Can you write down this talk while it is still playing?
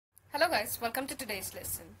Hello guys, welcome to today's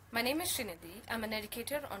lesson. My name is Srinidhi. I'm an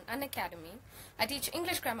educator on Unacademy. I teach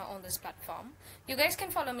English grammar on this platform. You guys can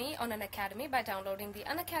follow me on Unacademy by downloading the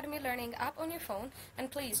Unacademy learning app on your phone, and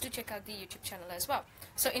please do check out the YouTube channel as well.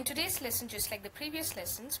 So in today's lesson, just like the previous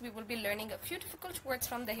lessons, we will be learning a few difficult words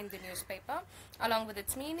from the Hindi newspaper along with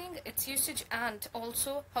its meaning, its usage, and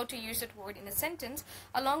also how to use that word in a sentence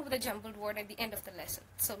along with a jumbled word at the end of the lesson.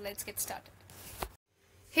 So let's get started.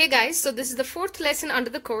 Hey guys, so this is the fourth lesson under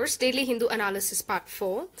the course Daily Hindu Analysis Part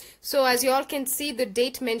 4. So as you all can see the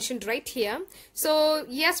date mentioned right here. So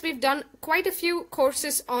yes, we've done quite a few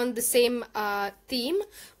courses on the same theme,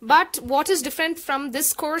 but what is different from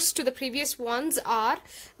this course to the previous ones are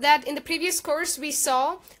that in the previous course we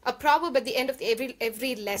saw a proverb at the end of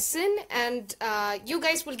every lesson, and you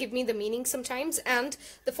guys will give me the meaning sometimes, and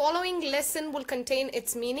the following lesson will contain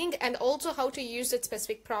its meaning and also how to use that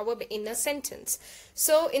specific proverb in a sentence.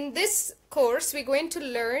 So in this course we're going to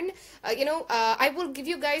learn I will give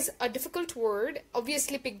you guys a difficult word,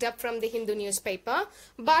 obviously picked up from the Hindu newspaper,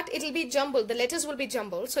 but it'll be jumbled. The letters will be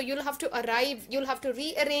jumbled, so you'll have to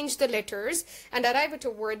rearrange the letters and arrive at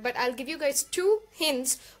a word. But I'll give you guys two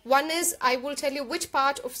hints. One is I will tell you which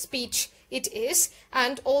part of speech it is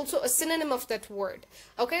and also a synonym of that word.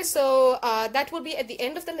 Okay, so that will be at the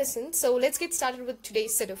end of the lesson. So let's get started with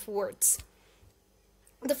today's set of words.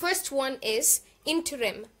 The first one is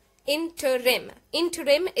interim. Interim.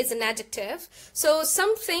 Interim is an adjective. So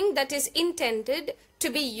something that is intended to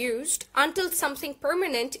be used until something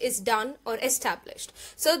permanent is done or established.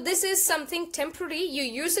 So this is something temporary. You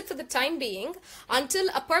use it for the time being until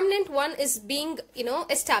a permanent one is being,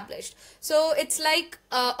 established. So it's like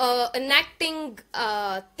an acting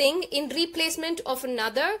thing in replacement of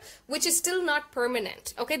another, which is still not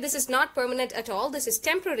permanent. Okay, this is not permanent at all. This is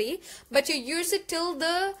temporary, but you use it till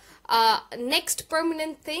the next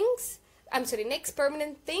permanent thing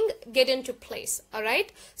get into place. All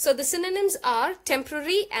right, so the synonyms are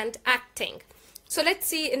temporary and acting. So let's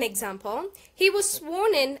see an example. He was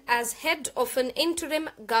sworn in as head of an interim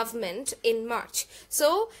government in March.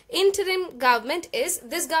 So interim government is,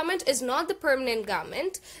 this government is not the permanent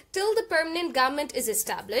government. Till the permanent government is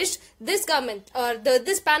established, this government or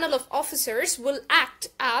this panel of officers will act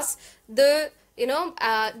as the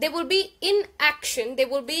they will be in action.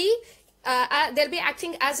 They'll be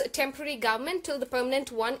acting as a temporary government till the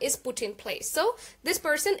permanent one is put in place. So this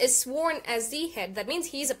person is sworn as the head. That means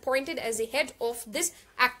he is appointed as the head of this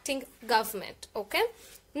acting government. Okay.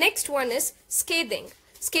 Next one is scathing.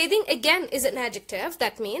 Scathing again is an adjective.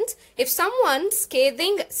 That means if someone's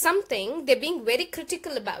scathing something, they're being very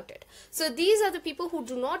critical about it. So these are the people who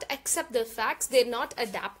do not accept the facts. They're not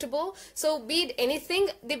adaptable. So be it anything,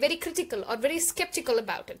 they're very critical or very skeptical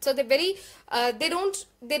about it. So they're very,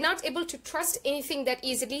 they're not able to trust anything that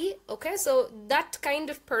easily. Okay, so that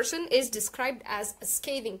kind of person is described as a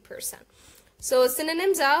scathing person. So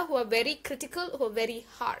synonyms are who are very critical, who are very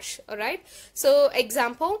harsh. All right. So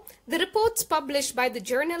example, the reports published by the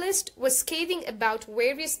journalist was scathing about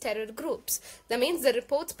various terror groups. That means the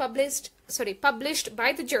reports published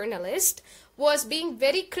by the journalist was being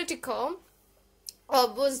very critical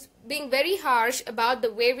or was being very harsh about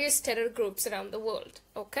the various terror groups around the world.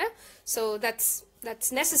 Okay. So that's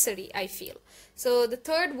necessary, I feel. So the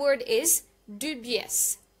third word is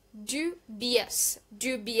dubious. Dubious.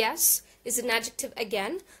 Dubious is an adjective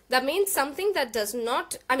again. That means something that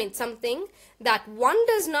something that one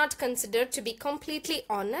does not consider to be completely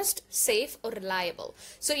honest, safe, or reliable.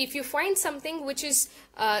 So if you find something which is,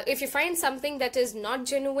 if you find something that is not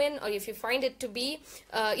genuine, or if you find it to be,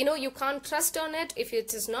 you can't trust on it, if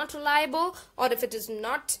it is not reliable, or if it is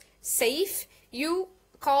not safe, you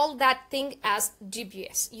call that thing as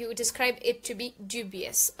dubious. You describe it to be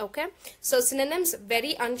dubious. Okay. So synonyms: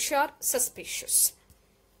 very unsure, suspicious.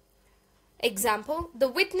 Example, the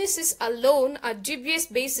witnesses alone are dubious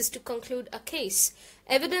basis to conclude a case.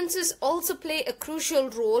 Evidences also play a crucial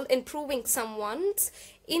role in proving someone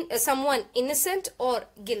innocent or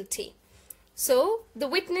guilty. So the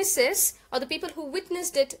witnesses or the people who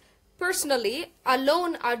witnessed it personally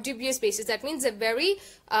alone are dubious basis. That means a very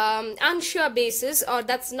unsure basis, or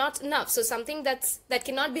that's not enough. So something that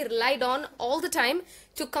cannot be relied on all the time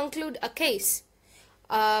to conclude a case.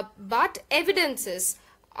 But evidences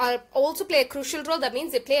also play a crucial role. That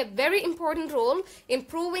means they play a very important role in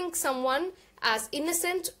proving someone as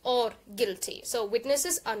innocent or guilty. So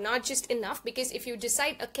witnesses are not just enough, because if you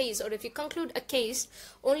decide a case or if you conclude a case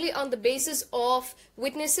only on the basis of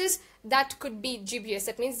witnesses, that could be dubious.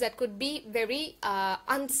 That means that could be very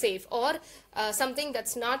unsafe, or something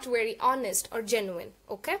that's not very honest or genuine.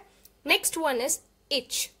 Okay. Next one is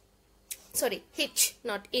itch. Sorry, hitch,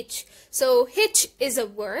 not itch. So hitch is a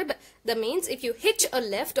verb. That means if you hitch a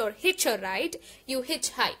left or hitch a right, you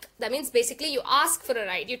hitchhike. That means basically you ask for a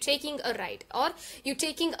ride, you're taking a ride, or you're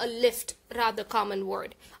taking a lift, rather common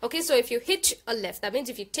word. Okay, so if you hitch a left, that means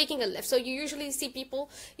if you're taking a left. So you usually see people,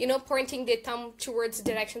 you know, pointing their thumb towards the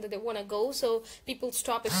direction that they want to go. So people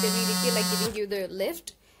stop if they really feel like giving you the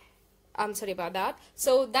lift. I'm sorry about that.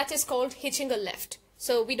 So that is called hitching a left.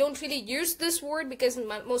 So we don't really use this word because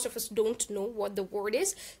most of us don't know what the word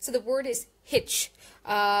is. So the word is hitch.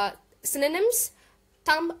 Synonyms: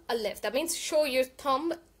 thumb a left. That means show your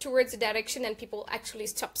thumb towards the direction and people actually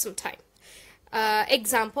stop some time.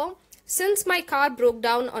 Example: since my car broke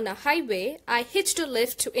down on a highway, I hitched a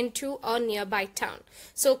lift into a nearby town.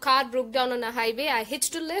 So car broke down on a highway, I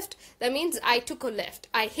hitched a lift. That means I took a lift.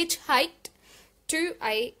 I hitchhiked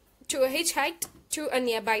to a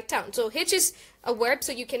nearby town. So hitch is a verb,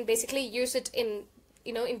 so you can basically use it in,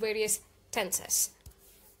 you know, in various tenses.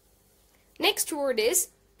 Next word is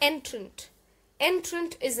entrant.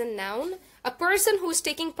 Entrant is a noun. A person who is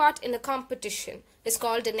taking part in a competition is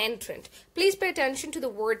called an entrant. Please pay attention to the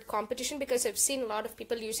word competition because I've seen a lot of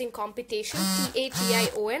people using competition,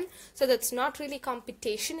 T-A-T-I-O-N. So that's not really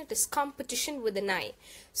competition, it is competition with an I.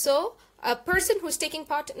 So a person who is taking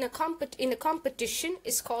part in a competition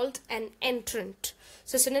is called an entrant.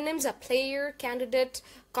 So synonyms are player, candidate,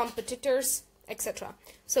 competitors, etc.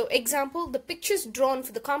 So example: the pictures drawn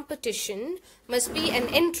for the competition must be an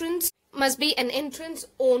entrant's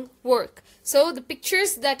own work. So the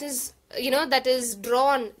pictures that is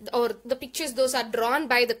drawn, or the pictures those are drawn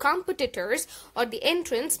by the competitors or the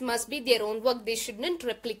entrants, must be their own work. They shouldn't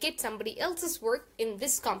replicate somebody else's work in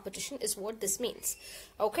this competition, is what this means.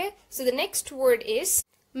 Okay, so the next word is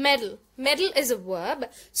meddle. Meddle is a verb.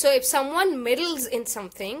 So if someone meddles in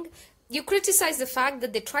something, you criticize the fact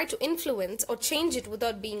that they try to influence or change it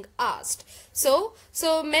without being asked. So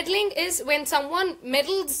meddling is when someone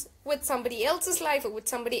meddles with somebody else's life or with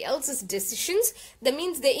somebody else's decisions. That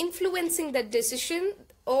means they're influencing that decision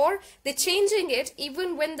or they're changing it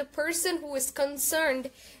even when the person who is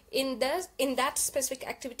concerned in that specific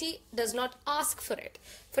activity does not ask for it.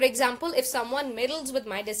 For example, if someone meddles with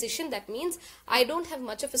my decision, that means I don't have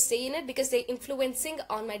much of a say in it because they're influencing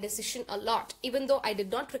on my decision a lot, even though I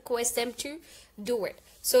did not request them to do it.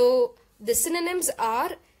 So the synonyms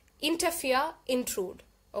are interfere, intrude.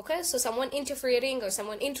 Okay, so someone interfering or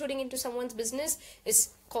someone intruding into someone's business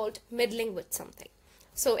is called meddling with something.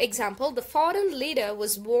 So example: the foreign leader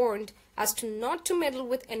was warned as to not to meddle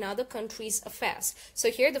with another country's affairs.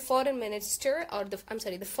 So here the foreign minister, or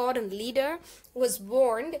the foreign leader was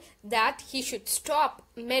warned that he should stop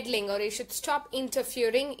meddling or he should stop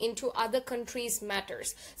interfering into other countries'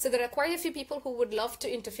 matters. So there are quite a few people who would love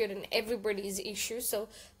to interfere in everybody's issues. So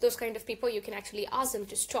those kind of people, you can actually ask them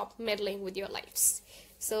to stop meddling with your lives.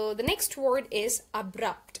 So the next word is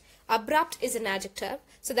abrupt. Abrupt is an adjective,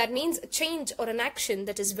 so that means a change or an action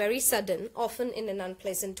that is very sudden, often in an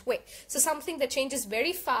unpleasant way. So something that changes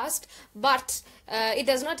very fast, but it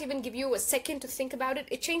does not even give you a second to think about it.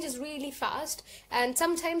 It changes really fast, and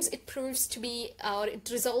sometimes it proves to be, or it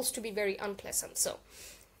resolves to be very unpleasant. So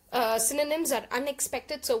synonyms are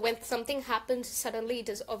unexpected. So when something happens suddenly, it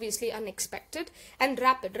is obviously unexpected. And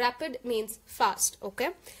rapid. Rapid means fast.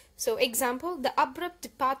 Okay. So example: the abrupt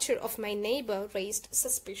departure of my neighbor raised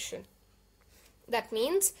suspicion. That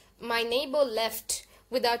means my neighbor left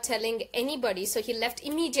without telling anybody. So he left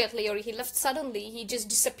immediately, or he left suddenly. He just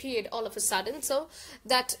disappeared all of a sudden. So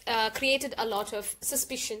that created a lot of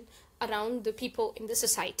suspicion around the people in the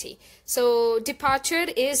society. So departure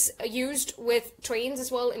is used with trains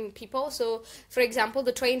as well in people. So for example,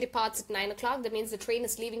 the train departs at 9 o'clock. That means the train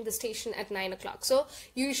is leaving the station at 9 o'clock. So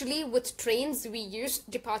usually with trains we use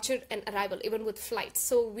departure and arrival, even with flights.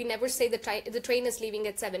 So we never say the train is leaving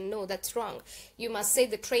at 7. No, that's wrong. You must say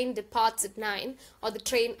the train departs at 9 or the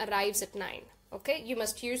train arrives at 9. Okay, you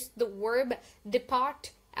must use the verb depart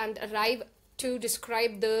and arrive to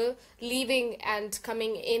describe the leaving and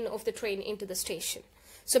coming in of the train into the station.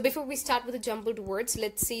 So before we start with the jumbled words,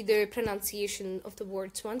 let's see the pronunciation of the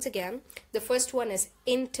words once again. The first one is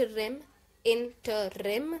interim,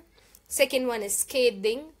 interim. Second one is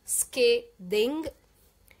scathing, scathing.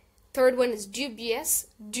 Third one is dubious,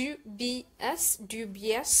 dubious,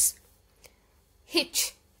 dubious.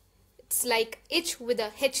 Hitch, it's like itch with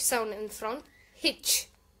a H sound in front, hitch.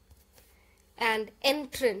 And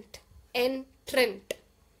entrant, entrant.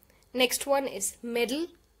 Next one is meddle,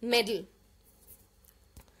 meddle.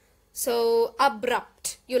 So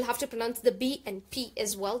abrupt, you'll have to pronounce the B and P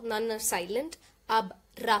as well, none are silent.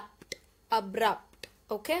 Abrupt, abrupt.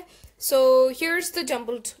 Okay, so here's the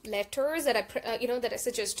jumbled letters that I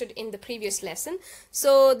suggested in the previous lesson.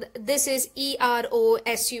 So this is EROSUPIL.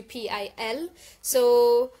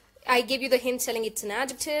 So I gave you the hint telling it's an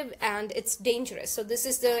adjective and it's dangerous. So this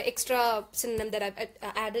is the extra synonym that I've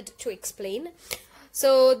added to explain.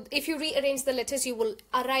 So if you rearrange the letters, you will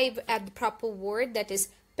arrive at the proper word, that is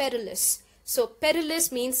perilous. So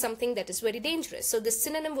perilous means something that is very dangerous. So the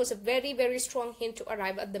synonym was a very, very strong hint to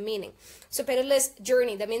arrive at the meaning. So perilous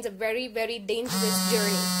journey, that means a very, very dangerous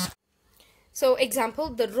journey. So example,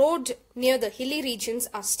 the road near the hilly regions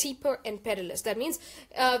are steeper and perilous. That means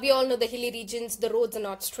we all know the hilly regions, the roads are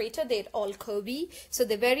not straighter, they're all curvy. So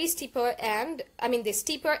they're very steeper and, they're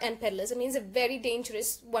steeper and perilous. It means a very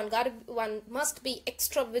dangerous. One must be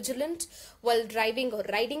extra vigilant while driving or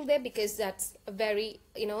riding there, because that's a very,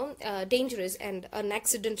 dangerous and an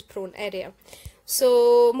accident prone area.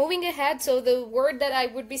 So moving ahead, so the word that I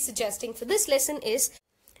would be suggesting for this lesson is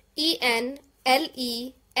ENLEFIGT.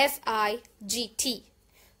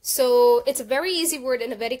 So it's a very easy word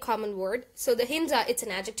and a very common word. So the hints are, it's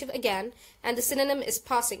an adjective again, and the synonym is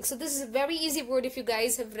passing. So this is a very easy word if you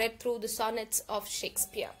guys have read through the sonnets of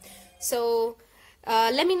Shakespeare. So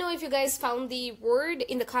let me know if you guys found the word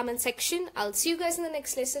in the comment section. I'll see you guys in the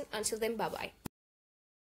next lesson. Until then, bye bye.